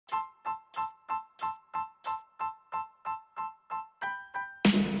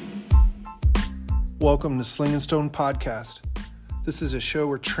Welcome to Sling and Stone Podcast. This is a show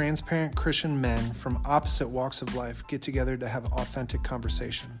where transparent Christian men from opposite walks of life get together to have authentic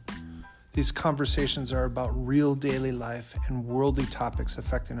conversation. These conversations are about real daily life and worldly topics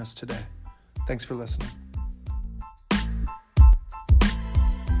affecting us today. Thanks for listening.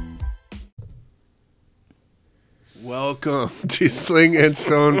 Welcome to Sling and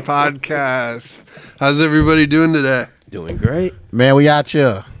Stone Podcast. How's everybody doing today? Doing great. Man, we out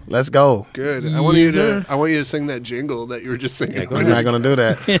here. Let's go. Good. I want you to sing that jingle that you were just singing. Yeah, go We're ahead. not going to do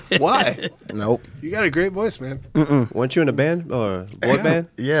that. Why? Nope. You got a great voice, man. Weren't you in a band or a boy band?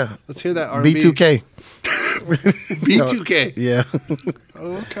 Yeah. Let's hear that R&B. B2K. B2K. Yeah.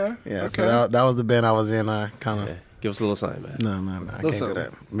 Oh, okay. Yeah, Okay. so that was the band I was in. I kind of... Yeah. Give us a little sign, man. No, I Listen. can't do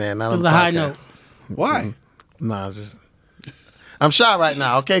that. Man, not It on was the a high podcast. note. Why? No, it's just... I'm shy right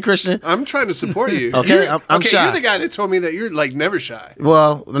now, okay, Christian? I'm trying to support you. Okay, You're- I'm shy. You're the guy that told me that you're like never shy.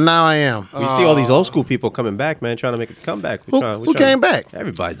 Well, now I am. We see all these old school people coming back, man, trying to make a comeback. Who came back?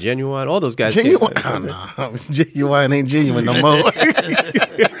 Everybody, Genuine, all those guys. Genuine? Came Oh, back. no. Genuine ain't genuine no more.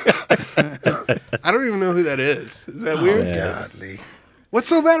 I don't even know who that is. Is that weird? yeah. Godly. What's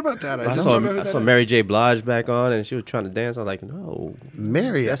so bad about that? I I just saw, don't know who I that saw is. Mary J. Blige back on, and she was trying to dance. I was like, no,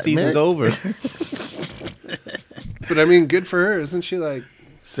 Mary. that season's over. But I mean, good for her. Isn't she like,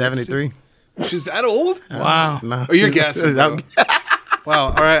 73. she's that old? Wow. No. Oh, you're guessing, bro. Wow.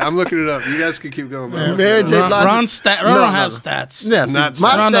 All right. I'm looking it up. You guys can keep going. Bro. Mary J. Blige. Ron No, don't have no. stats. Yeah, see, Not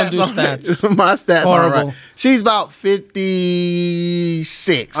my Ron don't do stats, stats. my stats are Horrible. right. She's about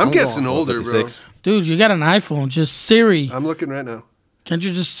 56. I'm guessing going- older, bro. 56. Dude, you got an iPhone. Just Siri. I'm looking right now. Can't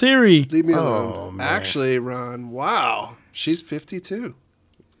you just Siri? Leave me Oh, alone. man. Actually, Ron, wow. She's 52.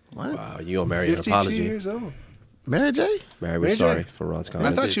 What? Wow, you owe Mary an 52 apology. years old. Mary J? Mary, Mary we're J. sorry for Ron's I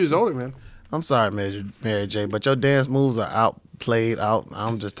comment. thought she was older, man. I'm sorry, Mary J, but your dance moves are outplayed out.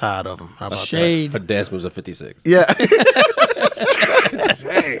 I'm just tired of them. How about Shade. Her dance moves are 56. that? Yeah.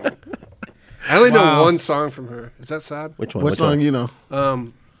 Dang. I only know Wow. one song from her. Is that sad? Which one? What Which song one? you know?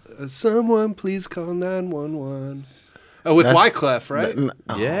 Someone please call 911. Oh, with That's- Wyclef, right?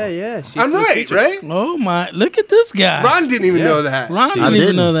 Yeah. She's I'm the right, feature. right? Oh my! Look at this guy. Ron didn't even Yeah. know that. Ron I didn't even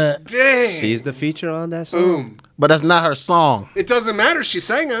didn't. know that. Dang. She's the feature on that song. Boom. But that's not her song. It doesn't matter. She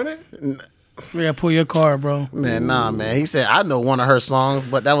sang on it. Yeah, pull your car, bro. Man, nah, man. He said I know one of her songs,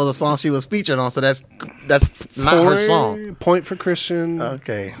 but that was a song she was featured on, so that's not her song. Point for Christian.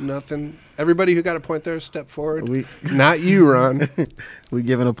 Okay. Nothing. Everybody who got a point there, step forward. We Not you, Ron. we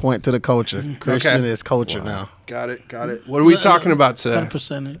giving a point to the culture. Christian Okay. is culture now. Got it. What are we talking about today? What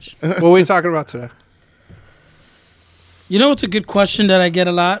percentage? What are we talking about today? You know what's a good question that I get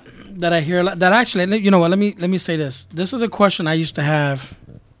a lot, that I hear a lot, that actually, you know what? Let me say this. This is a question I used to have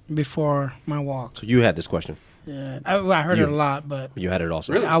before my walk. So you had this question. Yeah, I heard it a lot, but You had it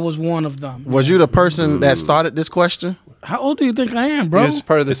also. Really? I was one of them. Was you the person that started this question? How old do you think I am, bro? This is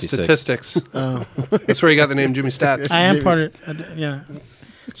part of the 56. statistics. That's where you got the name Jimmy Stats. I am Jimmy. part of yeah.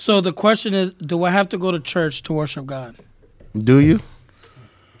 So the question is, do I have to go to church to worship God? Do you?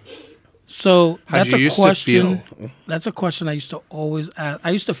 So How'd that's you a used to question. feel? That's a question I used to always ask.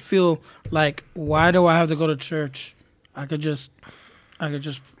 I used to feel like, why do I have to go to church? I could just,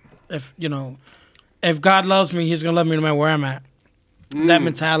 if God loves me, He's gonna love me no matter where I'm at. That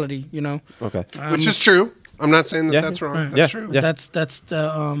mentality, you know. Okay. Which is true. I'm not saying that Yeah. that's wrong. Right. That's Yeah. true. Yeah. That's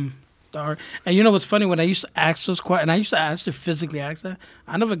and you know what's funny, when I used to ask those questions, and I used to actually physically ask that,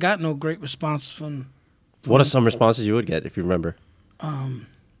 I never got no great responses from. What are some responses you would get if you remember?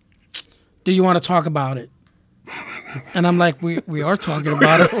 Do you want to talk about it? And I'm like, we are talking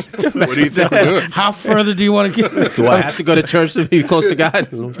about it. What do you think we're doing? How further do you want to get? Do I have to go to church to be close to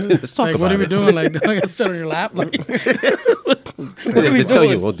God? Let's talk Like, about what are we it. doing? Like, do I got to sit on your lap? Like, what are They we tell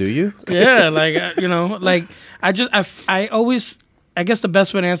you, doing? well, do you? Yeah, like like I always, I guess the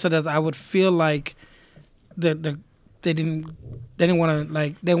best way to answer that is I would feel like they didn't want to,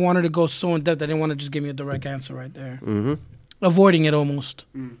 like, they wanted to go so in depth. They didn't want to just give me a direct answer right there, avoiding it almost.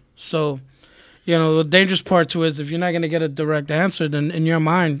 So, the dangerous part to it is if you're not gonna get a direct answer, then in your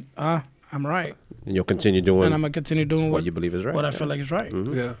mind, I'm right, And you'll continue doing and I'm gonna continue doing what what you believe is right. what I Yeah. feel like is right.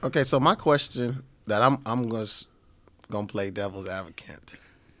 Yeah. Okay, so my question that I'm gonna play devil's advocate.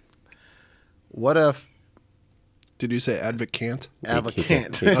 What if Did you say advocate?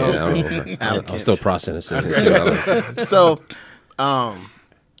 advocate? Yeah, I don't know. I'm Advocate. still processing it. So,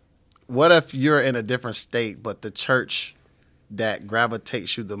 what if you're in a different state, but the church that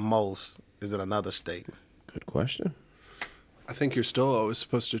gravitates you the most is in another state? Good question. I think you're still always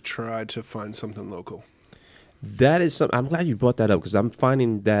supposed to try to find something local. That is something. I'm glad you brought that up because I'm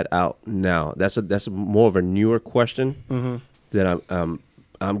finding that out now. That's more of a newer question that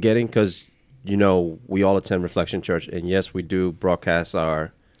I'm getting because you know, we all attend Reflection Church, and yes, we do broadcast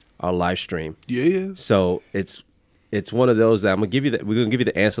our live stream. Yeah. So it's one of those that we're gonna give you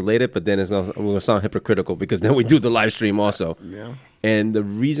the answer later, but then we're gonna sound hypocritical because then we do the live stream also. Yeah. And the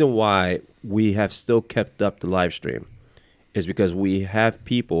reason why we have still kept up the live stream is because we have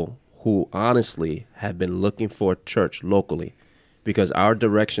people who honestly have been looking for a church locally, because our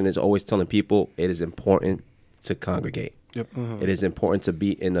direction is always telling people it is important to congregate. Yep. It is important to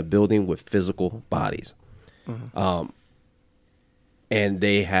be in a building with physical bodies. And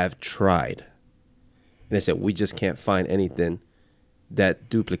they have tried. And they said, we just can't find anything that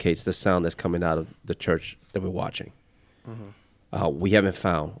duplicates the sound that's coming out of the church that we're watching. We haven't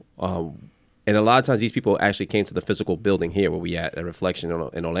found. And a lot of times these people actually came to the physical building here where we at Reflection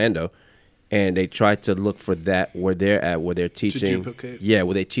in Orlando, and they tried to look for that where they're at, where they're teaching. duplicate. Yeah,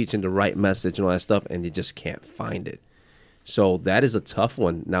 where they're teaching the right message and all that stuff, and they just can't find it. So that is a tough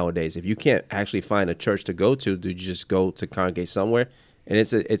one nowadays. If you can't actually find a church to go to, do you just go to congregate somewhere? And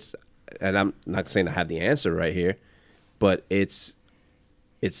it's and I'm not saying I have the answer right here, but it's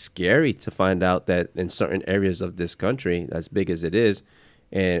scary to find out that in certain areas of this country, as big as it is,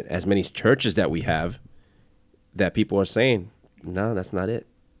 and as many churches that we have, that people are saying, no, that's not it.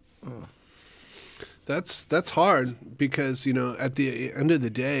 That's hard because, you know, at the end of the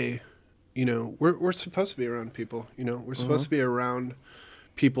day, you know, we're supposed to be around people, you know, we're supposed to be around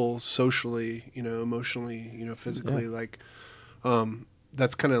people socially, you know, emotionally, you know, physically, like,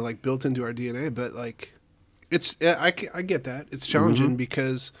 that's kind of like built into our DNA, but like, I get that. It's challenging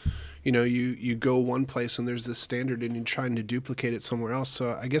because, you know, you go one place and there's this standard and you're trying to duplicate it somewhere else.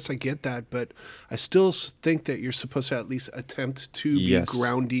 So I guess I get that, but I still think that you're supposed to at least attempt to be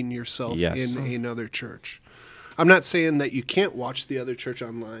grounding yourself in another church. I'm not saying that you can't watch the other church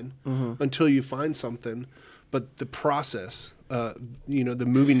online until you find something, but the process, you know, the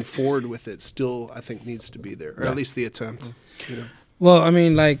moving forward with it still, I think, needs to be there, or at least the attempt. You know? Well, I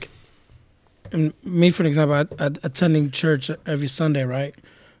mean, like, me, for example, I attending church every Sunday, right?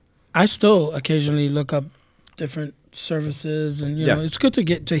 I still occasionally look up different services, and, you know, it's good to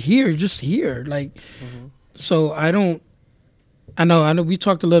get to hear, just hear. Like, so I know we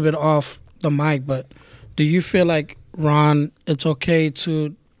talked a little bit off the mic, but do you feel like, Ron, it's okay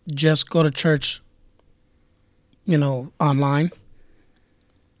to just go to church, you know, online?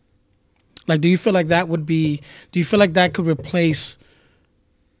 Like, do you feel like that could replace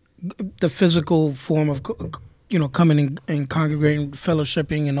the physical form of, you know, coming and congregating,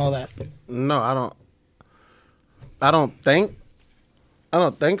 fellowshipping and all that? No, I don't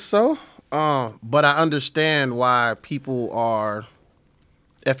think so. But I understand why people are,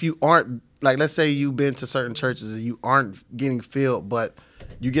 if you aren't, like, let's say you've been to certain churches and you aren't getting filled, but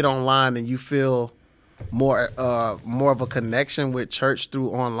you get online and you feel more of a connection with church through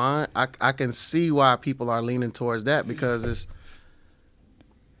online. I can see why people are leaning towards that, because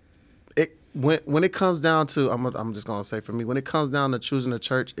when it comes down to, I'm just gonna say, for me, when it comes down to choosing a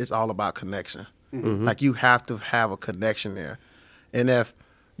church, it's all about connection. Like, you have to have a connection there, and if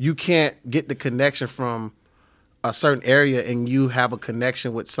you can't get the connection from a certain area and you have a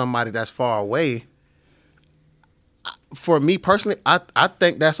connection with somebody that's far away, for me personally, I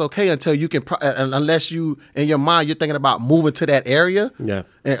think that's okay until you can, unless you, in your mind, you're thinking about moving to that area,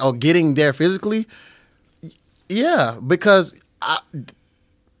 or getting there physically. Yeah, because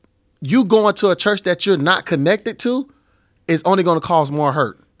you going to a church that you're not connected to is only going to cause more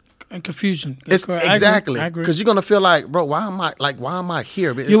hurt and confusion. Exactly. I agree. Because you're going to feel like, bro, why am I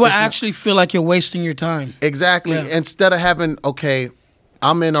here? You will actually feel like you're wasting your time. Exactly. Yeah. Instead of having, okay,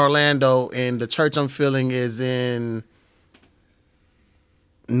 I'm in Orlando and the church I'm feeling is in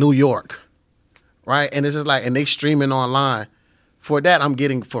New York, right? And it's just like, and they streaming online. For that, I'm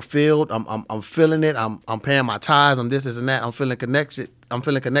getting fulfilled. I'm feeling it. I'm paying my tithes. I'm this and that. I'm feeling connected. I'm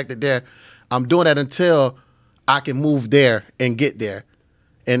feeling connected there. I'm doing that until I can move there and get there,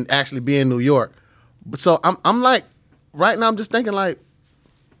 and actually be in New York. So I'm like, right now I'm just thinking, like,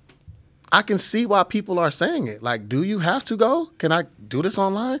 I can see why people are saying it. Like, do you have to go? Can I do this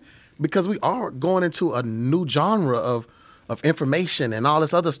online? Because we are going into a new genre of information and all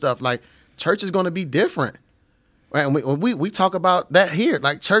this other stuff. Like, church is going to be different. Right? And we talk about that here.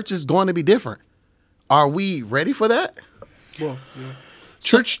 Like, church is going to be different. Are we ready for that? Well, yeah.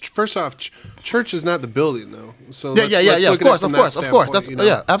 Church, first off, church is not the building, though. So yeah. Of course. That's, you know?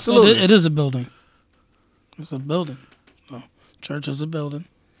 Yeah, absolutely. It is a building. It's a building. So, church is a building.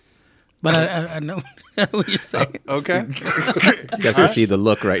 But I know what you're saying. Okay. You guys can see the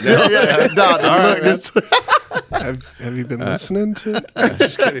look right now. Have you been listening to it? I'm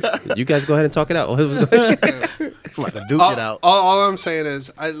just kidding. You guys go ahead and talk it out. About to duke it out. All I'm saying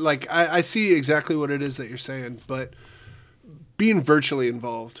is, I see exactly what it is that you're saying, but being virtually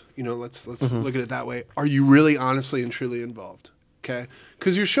involved, let's look at it that way. Are you really honestly and truly involved? Okay,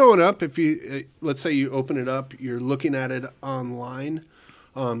 because you're showing up. If you let's say you open it up, you're looking at it online.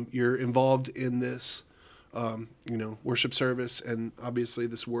 You're involved in this, worship service, and obviously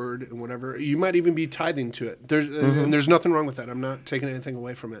this word and whatever. You might even be tithing to it. And there's nothing wrong with that. I'm not taking anything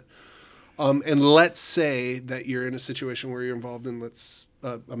away from it. And let's say that you're in a situation where you're involved in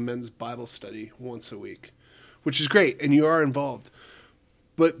a men's Bible study once a week, which is great, and you are involved.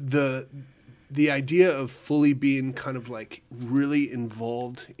 But the idea of fully being kind of like really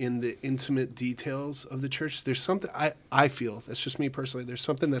involved in the intimate details of the church, there's something I feel, that's just me personally, there's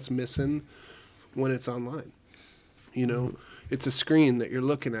something that's missing when it's online. It's a screen that you're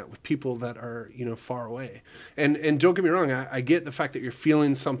looking at with people that are, far away. And don't get me wrong, I get the fact that you're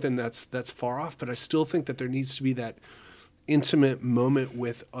feeling something that's far off, but I still think that there needs to be that intimate moment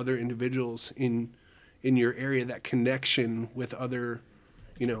with other individuals in your area, that connection with other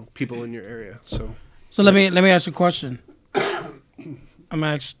people in your area. So let me ask you a question. I'm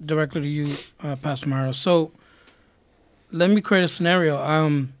asked directly to you, Pastor Mario. So let me create a scenario.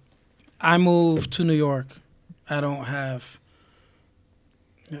 I moved to New York. I don't have.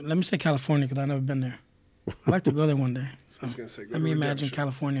 Let me say California because I've never been there. I'd like to go there one day. So I was gonna say, let me imagine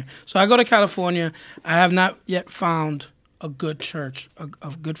California. So I go to California. I have not yet found a good church, a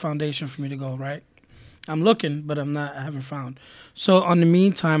good foundation for me to go. Right. I'm looking, but I haven't found. So on the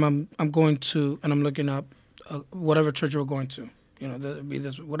meantime, I'm going to, and I'm looking up whatever church we're going to. Be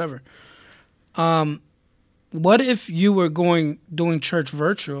this, whatever. What if you were doing church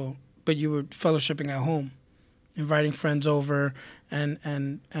virtual, but you were fellowshipping at home, inviting friends over,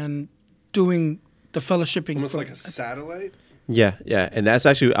 and doing the fellowshipping almost like a satellite? Yeah, and that's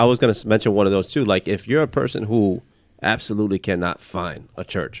actually, I was going to mention one of those too. Like if you're a person who absolutely cannot find a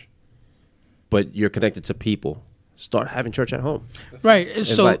church, but you're connected to people, start having church at home. Right.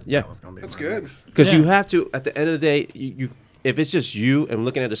 So that's good. Because you have to, at the end of the day, you if it's just you and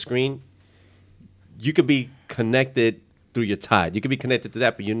looking at a screen, you could be connected through your tithe. You could be connected to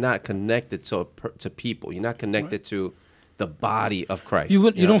that, but you're not connected to people. You're not connected to the body of Christ.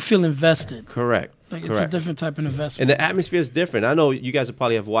 You don't feel invested. Correct. Like it's a different type of investment. And the atmosphere is different. I know you guys will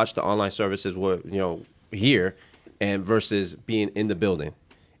probably have watched the online services where, here and versus being in the building.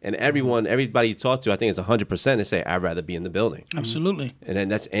 And everybody you talk to, I think it's 100%. They say, I'd rather be in the building. Absolutely. And then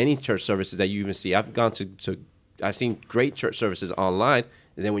that's any church services that you even see. I've gone I've seen great church services online.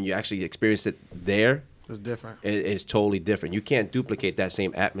 And then when you actually experience it there, it's different. It's totally different. You can't duplicate that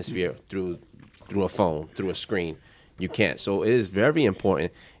same atmosphere through a phone, through a screen. You can't. So it is very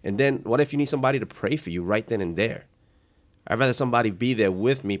important. And then what if you need somebody to pray for you right then and there? I'd rather somebody be there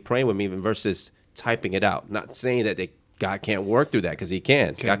with me, praying with me, versus typing it out. Not saying that God can't work through that, because he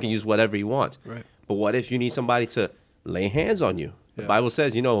can. God can use whatever he wants. Right. But what if you need somebody to lay hands on you? The Bible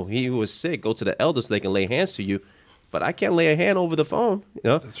says, he who was sick, go to the elders so they can lay hands to you. But I can't lay a hand over the phone.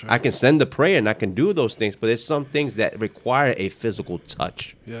 That's right. I can send the prayer and I can do those things, but there's some things that require a physical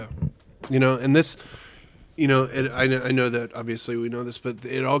touch. Yeah. And this, I know that obviously we know this, but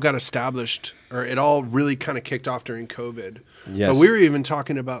it all got established, or it all really kind of kicked off during COVID. Yes. But we were even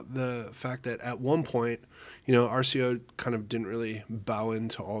talking about the fact that at one point, RCO kind of didn't really bow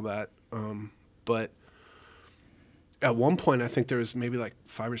into all that. But at one point, I think there was maybe like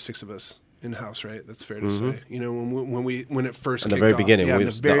 5 or 6 of us in house, right? That's fair to say. When it first kicked off. In the very beginning. Yeah, in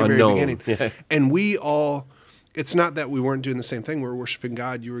the very beginning. Yeah. And we all, it's not that we weren't doing the same thing. We were worshiping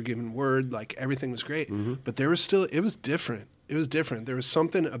God. You were giving word. Like everything was great. But there was still, it was different. It was different. There was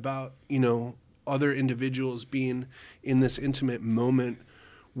something about, other individuals being in this intimate moment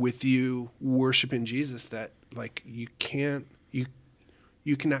with you worshiping Jesus that like you cannot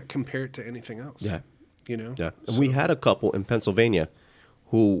compare it to anything else. Yeah. Yeah. And we had a couple in Pennsylvania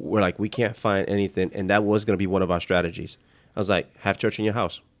who were like, we can't find anything. And that was going to be one of our strategies. I was like, have church in your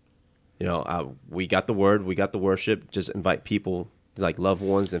house. We got the word, we got the worship, just invite people, like loved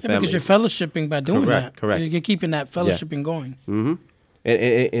ones and family. Because you're fellowshipping by doing that. Correct. You're keeping that fellowshipping going. Mm-hmm.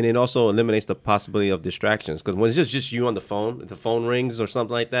 And it also eliminates the possibility of distractions. Because when it's just you on the phone, if the phone rings or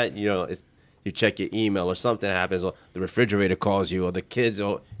something like that, you check your email or something happens, or the refrigerator calls you, or the kids,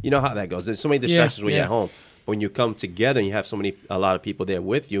 or you know how that goes. There's so many distractions when you're at home. But when you come together and you have a lot of people there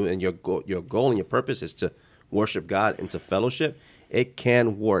with you, and your goal and your purpose is to worship God and to fellowship, it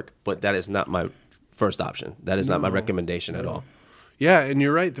can work. But that is not my first option. That is not my recommendation at all. Yeah, and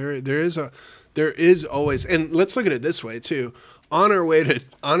you're right. There is always, and let's look at it this way too. On our way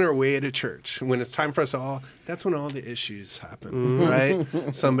to church, when it's time for us all, that's when all the issues happen, right?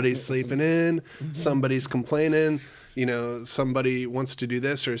 Somebody's sleeping in, somebody's complaining, somebody wants to do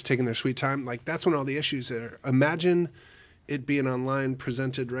this or is taking their sweet time. Like, that's when all the issues are. Imagine it being online,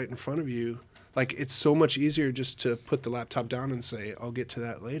 presented right in front of you. Like, it's so much easier just to put the laptop down and say, I'll get to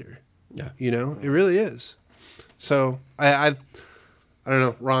that later. Yeah. It really is. So I don't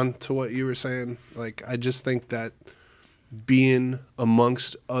know, Ron, to what you were saying, like, I just think that being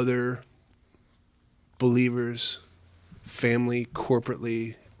amongst other believers, family,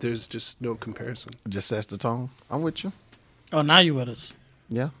 corporately, there's just no comparison. Just sets the tone. I'm with you. Oh, now you with us.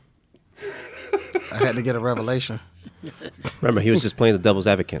 Yeah. I had to get a revelation. Remember, he was just playing the devil's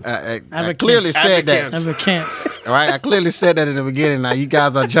advocate. I clearly said that. Never can't. All right, I clearly said that in the beginning. Now you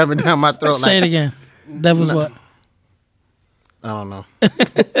guys are jumping down my throat. Say it again. Devil's what? I don't know.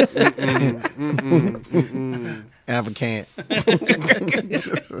 Advocate.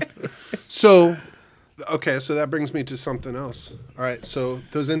 So, okay, so that brings me to something else. All right, so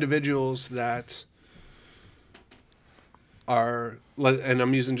those individuals that are, and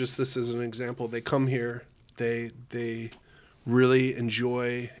I'm using just this as an example, they come here, they really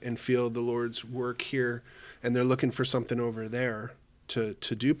enjoy and feel the Lord's work here, and they're looking for something over there to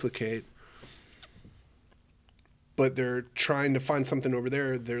duplicate, but they're trying to find something over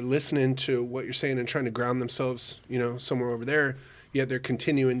there. They're listening to what you're saying and trying to ground themselves, somewhere over there, yet they're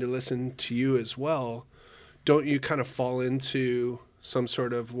continuing to listen to you as well. Don't you kind of fall into some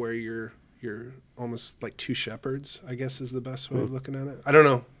sort of where you're almost like two shepherds, I guess is the best way of looking at it? I don't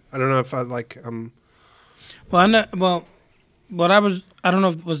know if I Well, I don't know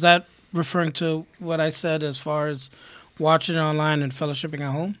if was that referring to what I said as far as watching it online and fellowshipping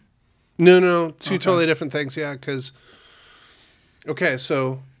at home? No, two totally different things. Yeah, because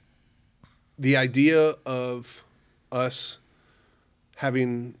so the idea of us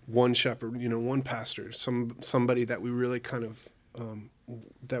having one shepherd, one pastor, somebody that we really kind of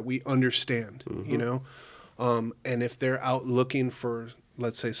that we understand, and if they're out looking for,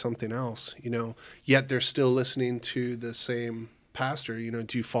 let's say, something else, yet they're still listening to the same pastor,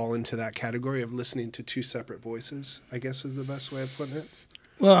 do you fall into that category of listening to two separate voices, I guess is the best way of putting it?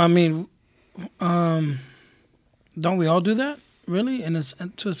 Well, I mean, don't we all do that, really?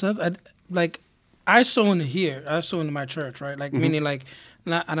 To a sense, I sow into here. I sow into my church, right? Like, meaning, like,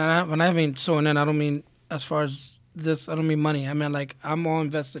 when I mean sowing in, I don't mean as far as this. I don't mean money. I mean, like, I'm all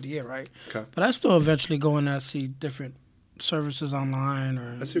invested here, right? Okay. But I still eventually go in there and see different services online,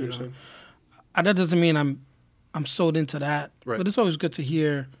 or I see what you're saying. That doesn't mean I'm sold into that. Right. But it's always good to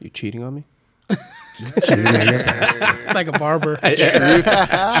hear. You cheating on me? Like a barber. Truth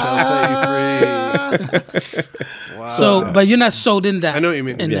shall set you free. Wow. So, but you're not sold in that. I know what you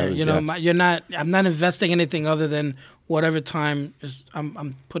mean. In Yeah, there, yeah. you're not. I'm not investing anything other than whatever time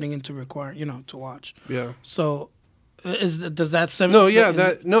I'm putting into to watch. Yeah. So, does that seem? No, yeah,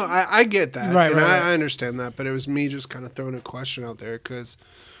 I get that, Right, and right. I understand that, but it was me just kind of throwing a question out there because,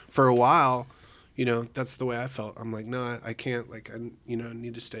 for a while, that's the way I felt. I'm like, no, I can't. Like, I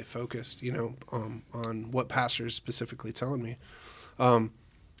need to stay focused, on what pastor is specifically telling me, and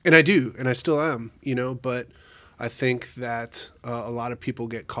I do, and I still am, but I think that a lot of people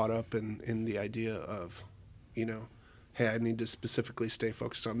get caught up in the idea of, hey, I need to specifically stay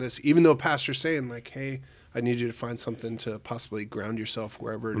focused on this, even though a pastor's saying, like, hey, I need you to find something to possibly ground yourself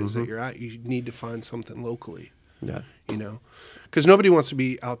wherever it is that you're at. You need to find something locally, Yeah. because nobody wants to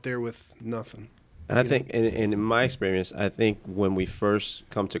be out there with nothing. And I think, and in my experience, I think when we first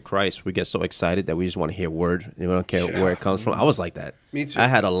come to Christ, we get so excited that we just want to hear word, and we don't care where it comes from. I was like that. Me too. I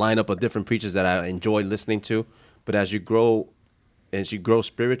had a lineup of different preachers that I enjoyed listening to, but as you grow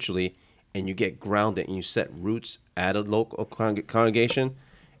spiritually, and you get grounded, and you set roots at a local congregation,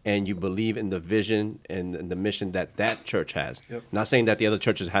 and you believe in the vision and the mission that church has. Yep. Not saying that the other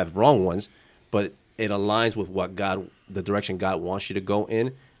churches have wrong ones, but it aligns with what the direction God wants you to go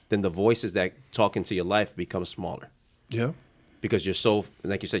in. Then the voices that talk into your life become smaller. Yeah. Because you're so,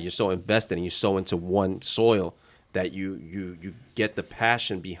 like you said, you're so invested and you're so into one soil that you get the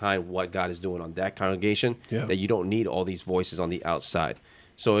passion behind what God is doing on that congregation, that you don't need all these voices on the outside.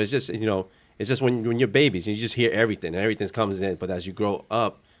 So it's just, it's just when you're babies, you just hear everything and everything comes in. But as you grow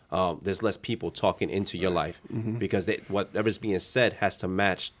up, there's less people talking into your life because whatever's being said has to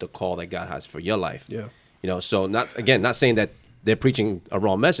match the call that God has for your life. Yeah. So not saying that they're preaching a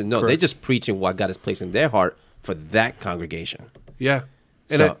wrong message. No, they're just preaching what God has placed in their heart for that congregation. Yeah.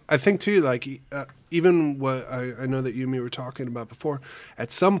 And So- I think, too, like, even what I know that you and me were talking about before,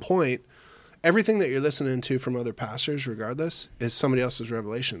 at some point, everything that you're listening to from other pastors, regardless, is somebody else's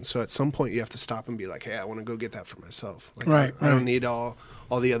revelation. So at some point you have to stop and be like, hey, I want to go get that for myself. Like, Right, I don't need all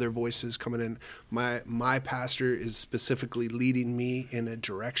the other voices coming in. My pastor is specifically leading me in a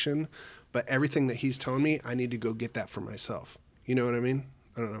direction, but everything that he's telling me, I need to go get that for myself. You know what I mean?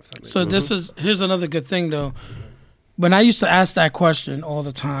 I don't know if that makes sense. So here's another good thing though. When I used to ask that question all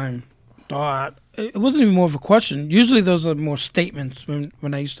the time, it wasn't even more of a question. Usually those are more statements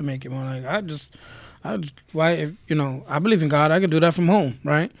when I used to make it. More like, I believe in God. I could do that from home,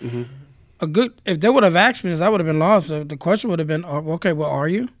 right? Mm-hmm. If they would have asked me this, I would have been lost. The question would have been, okay, well, are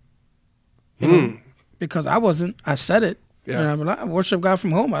you? You know, because I wasn't. I said it. Yeah. And I'm like, I worship God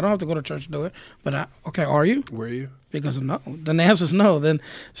from home. I don't have to go to church to do it. But okay, are you? Were you? Because of no. Then the answer is no. Then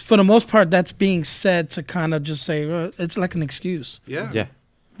for the most part, that's being said to kind of just say, it's like an excuse. Yeah.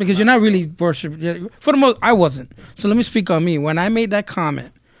 Because you're not really worshiping. For the most, I wasn't. So let me speak on me. When I made that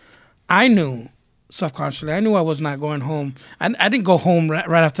comment, I knew subconsciously. I knew I was not going home. I didn't go home right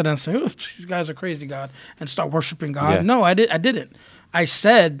after that and say, these guys are crazy, God, and start worshiping God. Yeah. No, I didn't. I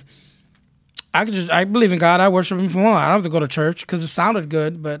said, I believe in God. I worship Him from home. I don't have to go to church because it sounded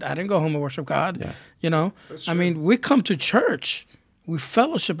good, but I didn't go home and worship God. Yeah. You know, I mean, we come to church. We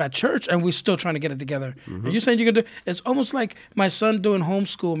fellowship at church, and we're still trying to get it together. Mm-hmm. And you're saying you can do? It's almost like my son doing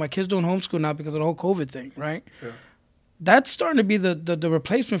homeschool. My kids doing homeschool now because of the whole COVID thing, right? Yeah. That's starting to be the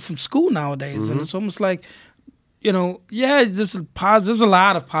replacement from school nowadays, and it's almost like, there's a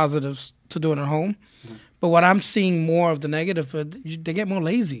lot of positives to doing at home, but what I'm seeing more of the negative, they get more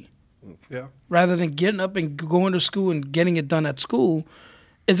lazy. Yeah. Rather than getting up and going to school and getting it done at school,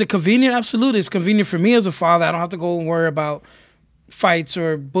 is it convenient? Absolutely, it's convenient for me as a father. I don't have to go and worry about fights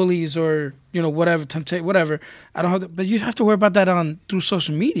or bullies or whatever whatever. I don't have to, but you have to worry about that through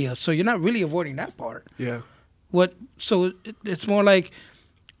social media. So you're not really avoiding that part. Yeah. So it's more like,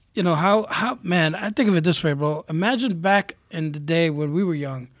 how man. I think of it this way, bro. Imagine back in the day when we were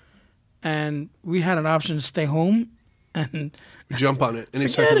young, and we had an option to stay home and jump on it.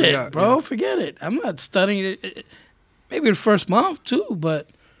 Forget it, bro. Yeah. Forget it. I'm not studying it. Maybe the first month too, but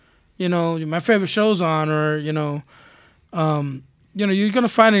my favorite show's on, or you're gonna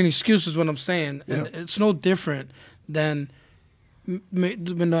find any excuses. What I'm saying, and it's no different than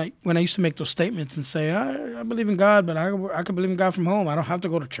when I used to make those statements and say I believe in God, but I can believe in God from home. I don't have to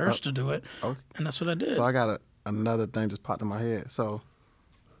go to church to do it, and that's what I did. So I got another thing just popped in my head. So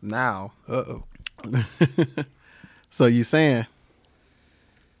now, so you saying,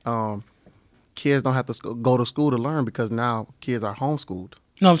 kids don't have to go to school to learn because now kids are homeschooled.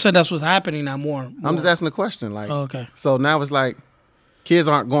 No, I'm saying that's what's happening now more. I'm just asking a question. Like, okay. So now it's like kids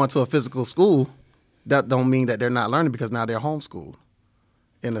aren't going to a physical school. That don't mean that they're not learning because now they're homeschooled,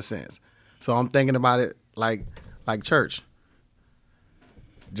 in a sense. So I'm thinking about it like church.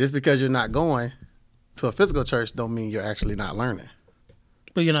 Just because you're not going to a physical church don't mean you're actually not learning.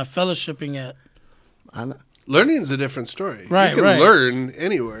 But you're not fellowshipping yet. I know. Learning's a different story. Right, you can learn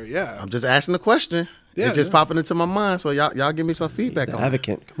anywhere, yeah. I'm just asking a question. Yeah, it's just popping into my mind, so y'all give me some feedback on it.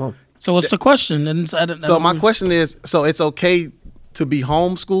 Advocate, come on. So what's the question? So my question is, so it's okay to be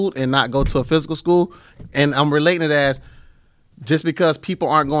homeschooled and not go to a physical school? And I'm relating it as, just because people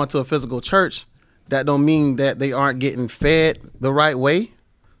aren't going to a physical church, that don't mean that they aren't getting fed the right way?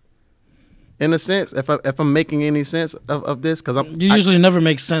 In a sense, if I'm making any sense of this, because you usually never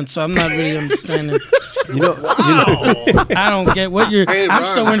make sense, so I'm not really understanding. I don't get what you're. Hey, I'm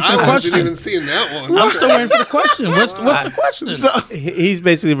still waiting for the question. I wasn't even seeing that one. I'm still waiting for the question. What's the question? So, he's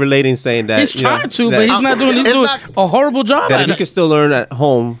basically relating, saying that he's trying to, but he's not doing. He's doing a horrible job. That at if he it. could still learn at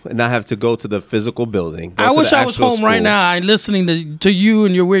home and not have to go to the physical building. I wish I was home right now. I'm listening to you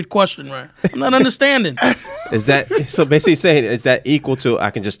and your weird question. Right, I'm not understanding. Is that so? Basically, saying is that equal to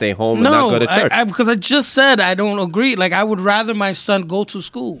I can just stay home and not go to church? Because I just said I don't agree. Like, I would rather my son go to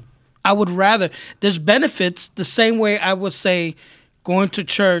school. I would rather. There's benefits the same way I would say going to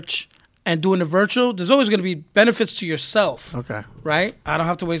church and doing the virtual. There's always going to be benefits to yourself. Okay. Right? I don't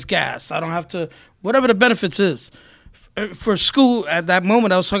have to waste gas. I don't have to, whatever the benefits is. For school, at that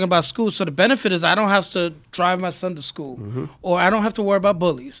moment, I was talking about school. So the benefit is I don't have to drive my son to school, or I don't have to worry about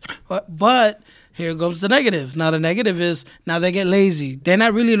bullies. But here goes the negative. Now the negative is now they get lazy. They're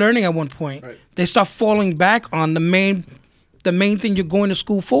not really learning at one point. Right. They start falling back on the main thing you're going to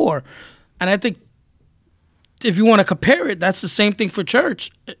school for. And I think if you want to compare it, that's the same thing for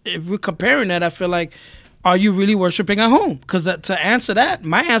church. If we're comparing that, I feel like, are you really worshiping at home? Because to answer that,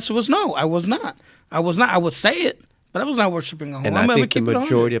 my answer was no, I was not. I would say it, but I was not worshiping at home. And I think the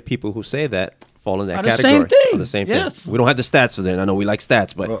majority of people who say that fall in that Are the category. same thing. Are the same Yes. thing. We don't have the stats for that. I know we like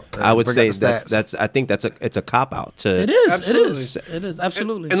stats, but Well, I would bring say up the stats. that's I think it's a cop out to It is. Absolutely. It is.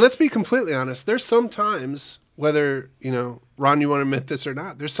 Absolutely. And let's be completely honest. There's some times, whether, Ron, you want to admit this or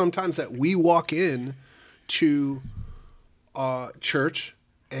not, there's some times that we walk in to church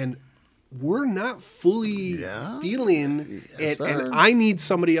and we're not fully feeling it. sir. And I need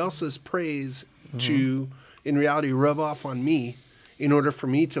somebody else's praise to, in reality, rub off on me in order for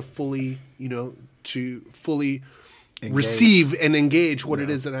me to fully, receive and engage what it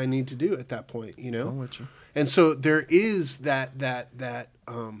is that I need to do at that point, I'm with you. And so there is that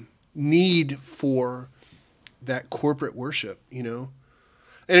need for that corporate worship,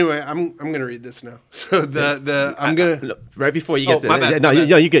 Anyway, I'm gonna read this now. So I'm gonna Look, right before you get Oh, my to bad, no, my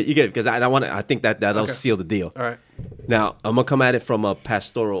bad. you get because I think that'll Okay. seal the deal. all right. Now I'm gonna come at it from a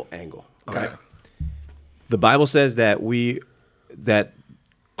pastoral angle. Okay. The Bible says that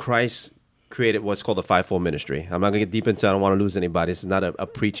Christ created what's called the fivefold ministry. I'm not gonna get deep into it. I don't want to lose anybody. This is not a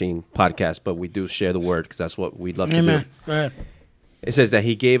preaching podcast, but we do share the word because that's what we love to Amen. do. Go ahead. It says that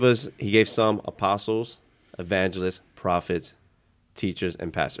he gave some apostles, evangelists, prophets, teachers,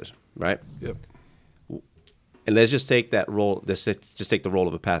 and pastors, right? Yep. And let's just take that role. Let's just take the role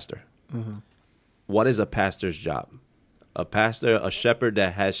of a pastor. What is a pastor's job? A pastor, a shepherd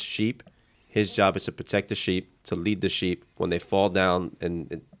that has sheep, his job is to protect the sheep, to lead the sheep when they fall down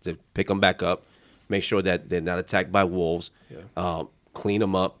and to pick them back up, make sure that they're not attacked by wolves, clean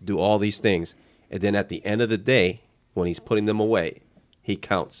them up, do all these things. And then at the end of the day, when he's putting them away, he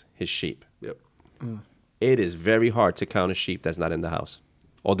counts his sheep. Yep. It is very hard to count a sheep that's not in the house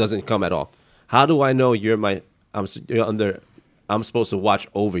or doesn't come at all. How do I know I'm supposed to watch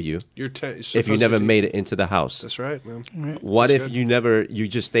over you if you never made it into the house? That's right, man. What That's if good. you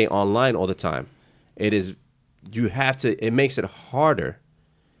just stay online all the time? It makes it harder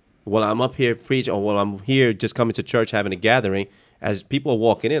when I'm up here preaching or when I'm here just coming to church having a gathering, as people are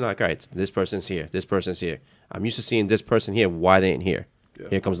walking in, like, all right, this person's here, this person's here. I'm used to seeing this person here. Why they ain't here? Yeah.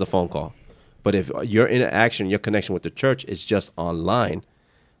 Here comes the phone call. But if your interaction, your connection with the church is just online,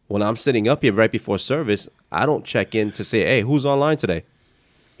 when I'm sitting up here right before service, I don't check in to say, hey, who's online today?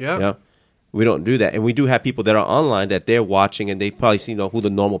 Yeah. You know? We don't do that. And we do have people that are online that they're watching and they probably see who the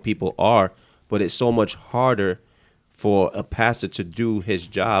normal people are, but it's so much harder for a pastor to do his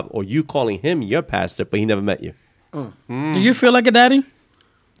job, or you calling him your pastor, but he never met you. Do you feel like a daddy?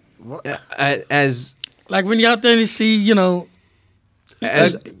 As Like when you're out there and you see,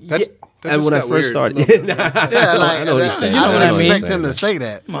 That and just when I got first weird a started, little bit. Yeah, like I know what he's saying. You know I what didn't I mean. expect him to say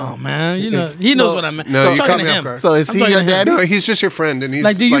that. come on, man. He knows what I meant. No, I'm you talking caught to me off him. guard. So is I'm he talking your to him. daddy? No, he's just your friend, and he's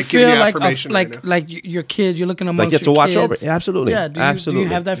Like, do you giving feel you like affirmation right now. like your kid? You're looking amongst like you have to your watch kids. over it. Absolutely. Yeah. Do you, Absolutely. Do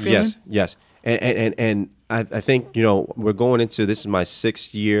you have that feeling? Yes. And I think, we're going into, this is my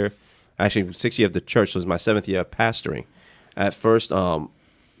 6th year of the church. So it's my 7th year of pastoring. At first,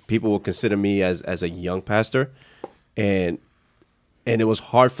 people will consider me as a young pastor. And it was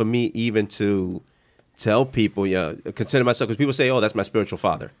hard for me even to tell people, consider myself, because people say, oh, that's my spiritual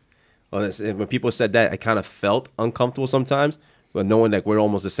father. And when people said that, I kind of felt uncomfortable sometimes, but knowing that we're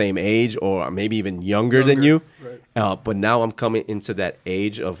almost the same age or maybe even younger than you. right. But now I'm coming into that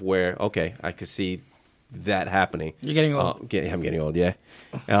age of where, okay, I could see that happening. You're getting old. I'm getting old, yeah.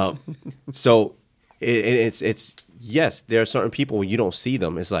 So it's yes, there are certain people when you don't see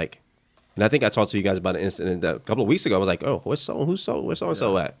them, it's like, and I think I talked to you guys about an incident a couple of weeks ago. I was like, oh, where's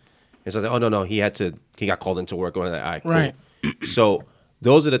so-and-so at? And so I was like, oh, no, he got called into work. All right, cool. Right. So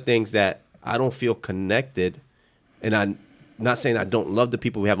those are the things that I don't feel connected. And I'm not saying I don't love the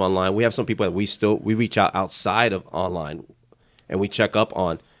people we have online. We have some people that we reach out outside of online and we check up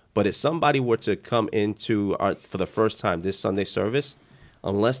on. But if somebody were to come into for the first time this Sunday service,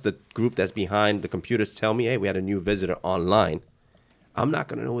 unless the group that's behind the computers tell me, hey, we had a new visitor online, I'm not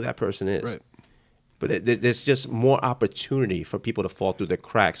going to know who that person is. Right. But there's just more opportunity for people to fall through the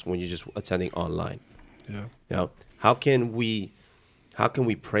cracks when you're just attending online. Yeah. How can we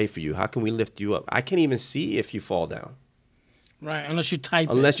pray for you? How can we lift you up? I can't even see if you fall down. Right. Unless you type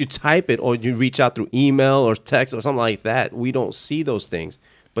it. Unless you type it or you reach out through email or text or something like that. We don't see those things.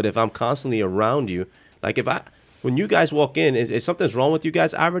 But if I'm constantly around you, like when you guys walk in, if something's wrong with you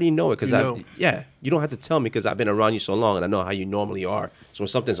guys, I already know it. You know. You don't have to tell me because I've been around you so long and I know how you normally are. So when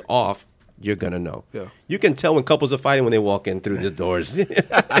something's off, you're going to know. Yeah. You can tell when couples are fighting when they walk in through the doors. You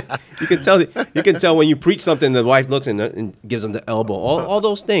can tell when you preach something, the wife looks and gives them the elbow. All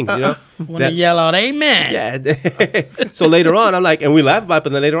those things, When they yell out, amen. Yeah. So later on, I'm like, and we laugh about it,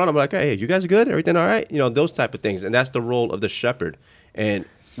 but then later on, I'm like, hey, you guys are good? Everything all right? Those type of things. And that's the role of the shepherd. And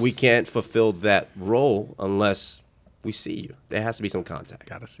we can't fulfill that role unless we see you. There has to be some contact.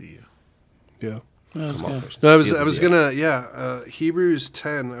 Gotta see you. Yeah. That's Come on, good. Christian. No, Seal I was the deal. gonna Hebrews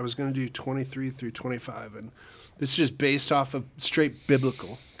 10. I was gonna do 23 through 25, and this is just based off of straight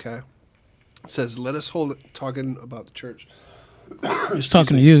biblical. Okay, it says, "Let us hold." Talking about the church. He's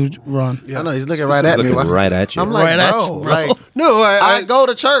talking to you, Ron. I know he's looking right at me. Looking right at you. I'm like, Right at bro, you, bro. like No, I go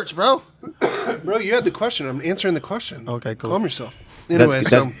to church, bro. bro, you had the question. I'm answering the question. Okay, cool. Calm yourself. Anyway,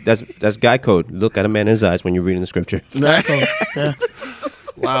 That's guy code. Look at a man in his eyes when you're reading the scripture. Yeah.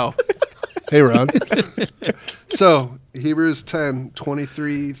 wow. Hey, Ron. So, Hebrews 10,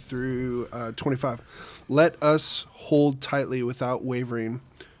 23 through 25. Let us hold tightly without wavering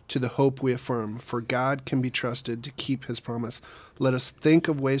to the hope we affirm, for God can be trusted to keep his promise. Let us think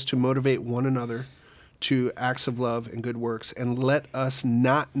of ways to motivate one another to acts of love and good works, and let us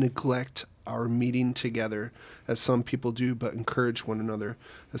not neglect our meeting together as some people do, but encourage one another,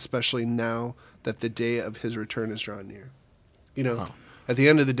 especially now that the day of his return is drawn near. You know, at the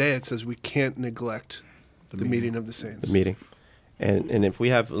end of the day, it says we can't neglect the meeting of the saints. The meeting. And if we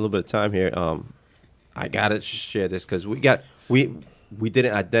have a little bit of time here, I gotta share this because we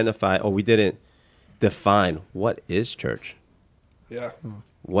didn't identify or we didn't define what is church. Yeah.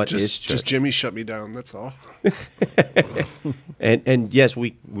 What is church? Just Jimmy shut me down. That's all. And yes,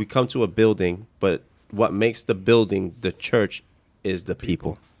 we come to a building, but what makes the building the church is the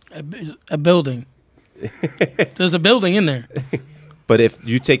people. A building. There's a building in there. But if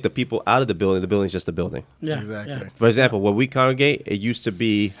you take the people out of the building's just a building. Yeah. Exactly. Yeah. For example, where we congregate, it used to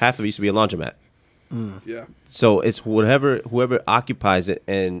be half of it used to be a laundromat. Yeah. So it's whoever occupies it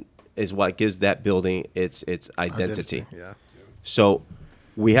and is what gives that building its identity. Yeah. So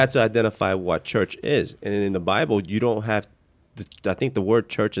we had to identify what church is. And in the Bible, you don't have, I think the word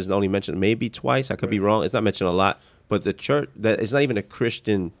church is only mentioned maybe twice. I could be wrong. It's not mentioned a lot. But the church, that it's not even a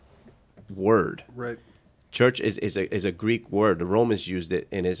Christian word. Right. Church is a Greek word. The Romans used it,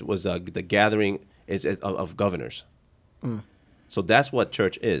 and it was the gathering of governors. So that's what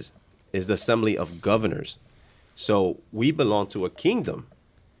church is the assembly of governors. So we belong to a kingdom.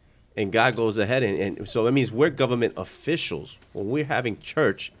 And God goes ahead and so it means we're government officials. When we're having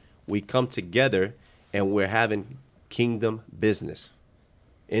church, we come together and we're having kingdom business,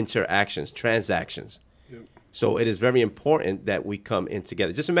 interactions, transactions. Yep. So it is very important that we come in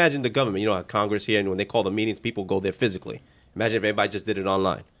together. Just imagine the government, you know, Congress here, and when they call the meetings, people go there physically. Imagine if everybody just did it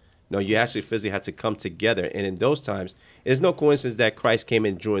online. No, you actually physically had to come together. And in those times, it's no coincidence that Christ came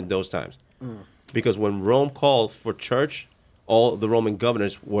in during those times. Because when Rome called for church, all the Roman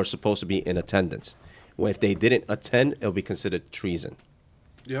governors were supposed to be in attendance. Well, if they didn't attend, it would be considered treason.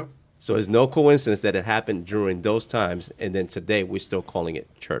 Yep. So it's no coincidence that it happened during those times, and then today we're still calling it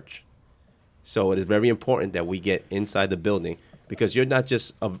church. So it is very important that we get inside the building, because you're not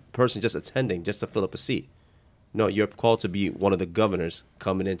just a person just attending just to fill up a seat. No, you're called to be one of the governors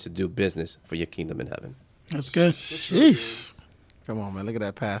coming in to do business for your kingdom in heaven. That's good. Sheesh. Come on, man. Look at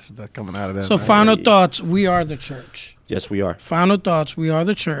that pastor coming out of that. So man. final thoughts, we are the church. Yes, we are. Final thoughts, we are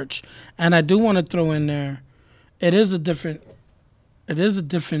the church. And I do want to throw in there, it is a different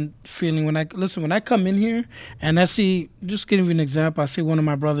feeling when I come in here and I see, just give you an example, I see one of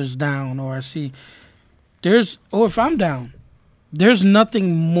my brothers down, or I see or if I'm down, there's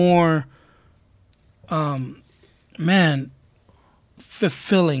nothing more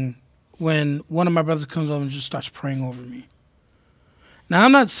fulfilling when one of my brothers comes over and just starts praying over me. Now,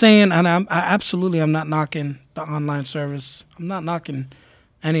 I'm not saying, and I'm not knocking the online service. I'm not knocking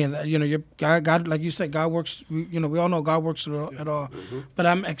any of that. You know, God, like you said, God works. We all know God works through it all. Mm-hmm. But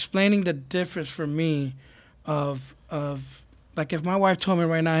I'm explaining the difference for me of like if my wife told me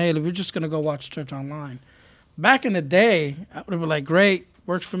right now, hey, we're just gonna go watch church online. Back in the day, I would have been like, great,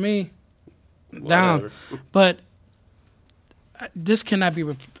 works for me. Down, but this cannot be.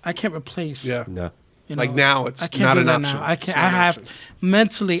 I can't replace. Yeah. No. You know, Like now, it's I can't not do an that option. now. I It's can't. not I an have option.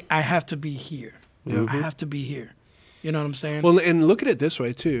 mentally. I have to be here. Yeah. I have to be here. You know what I'm saying? Well, and look at it this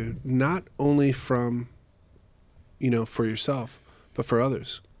way too. Not only from, for yourself, but for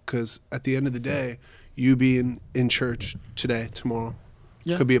others. Because at the end of the day, you being in church today, tomorrow,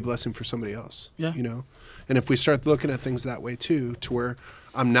 Yeah. could be a blessing for somebody else. Yeah. And if we start looking at things that way too, to where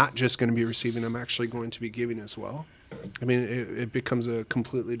I'm not just going to be receiving, I'm actually going to be giving as well. I mean, it becomes a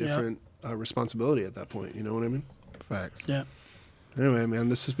completely different responsibility at that point. You know what I mean? Facts. yeah. Anyway, man,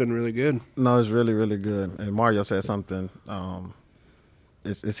 this has been really good. No, it's really, really good. And Mario said something.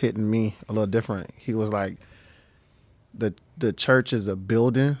 It's hitting me a little different. He was like, the church is a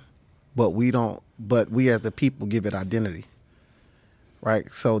building, but we as the people give it identity.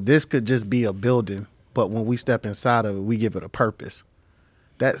 Right? So this could just be a building, but when we step inside of it, we give it a purpose.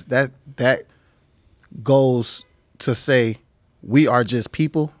 That goes to say we are just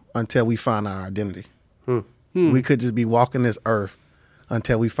people until we find our identity. We could just be walking this earth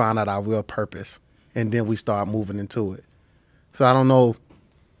until we find out our real purpose, and then we start moving into it. So I don't know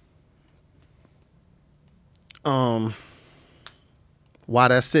why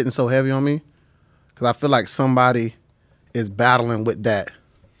that's sitting so heavy on me, because I feel like somebody is battling with that.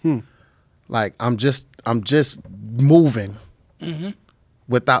 Like I'm just moving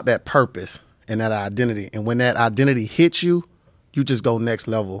without that purpose and that identity. And when that identity hits you, you just go next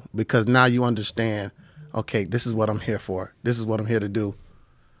level, because now you understand, okay, this is what I'm here for. This is what I'm here to do.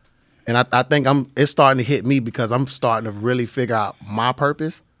 And I think it's starting to hit me, because I'm starting to really figure out my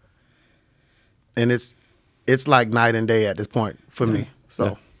purpose. And it's like night and day at this point for me.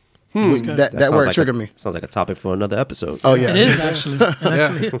 So that word like triggered me. Sounds like a topic for another episode. Oh yeah, It is actually. It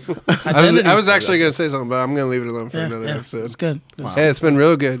actually is. I was actually going to say something, but I'm going to leave it alone for another episode. It's good. Hey, it's been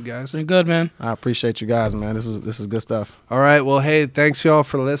real good, guys. It's been good, man. I appreciate you guys, man. This is good stuff. All right. Well, hey, thanks y'all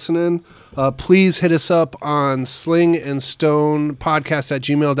for listening. Please hit us up on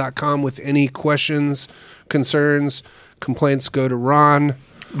slingandstone.podcast@gmail.com with any questions, concerns, complaints. Go to Ron.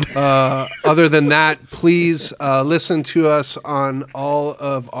 Other than that, please listen to us on all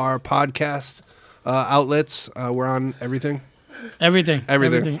of our podcast outlets. We're on everything. Everything.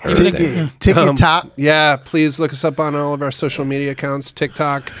 TikTok. Yeah, please look us up on all of our social media accounts: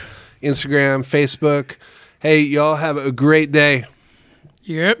 TikTok, Instagram, Facebook. Hey, y'all have a great day.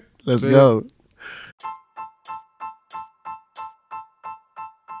 Yep. Let's go.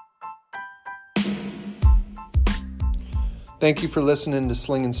 Thank you for listening to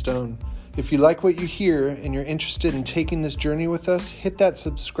Sling and Stone. If you like what you hear and you're interested in taking this journey with us, hit that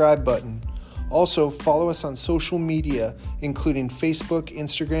subscribe button. Also, follow us on social media, including Facebook,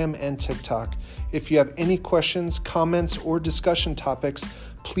 Instagram, and TikTok. If you have any questions, comments, or discussion topics,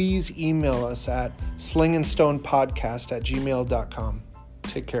 please email us at slingandstonepodcast@gmail.com.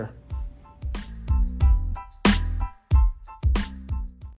 Take care.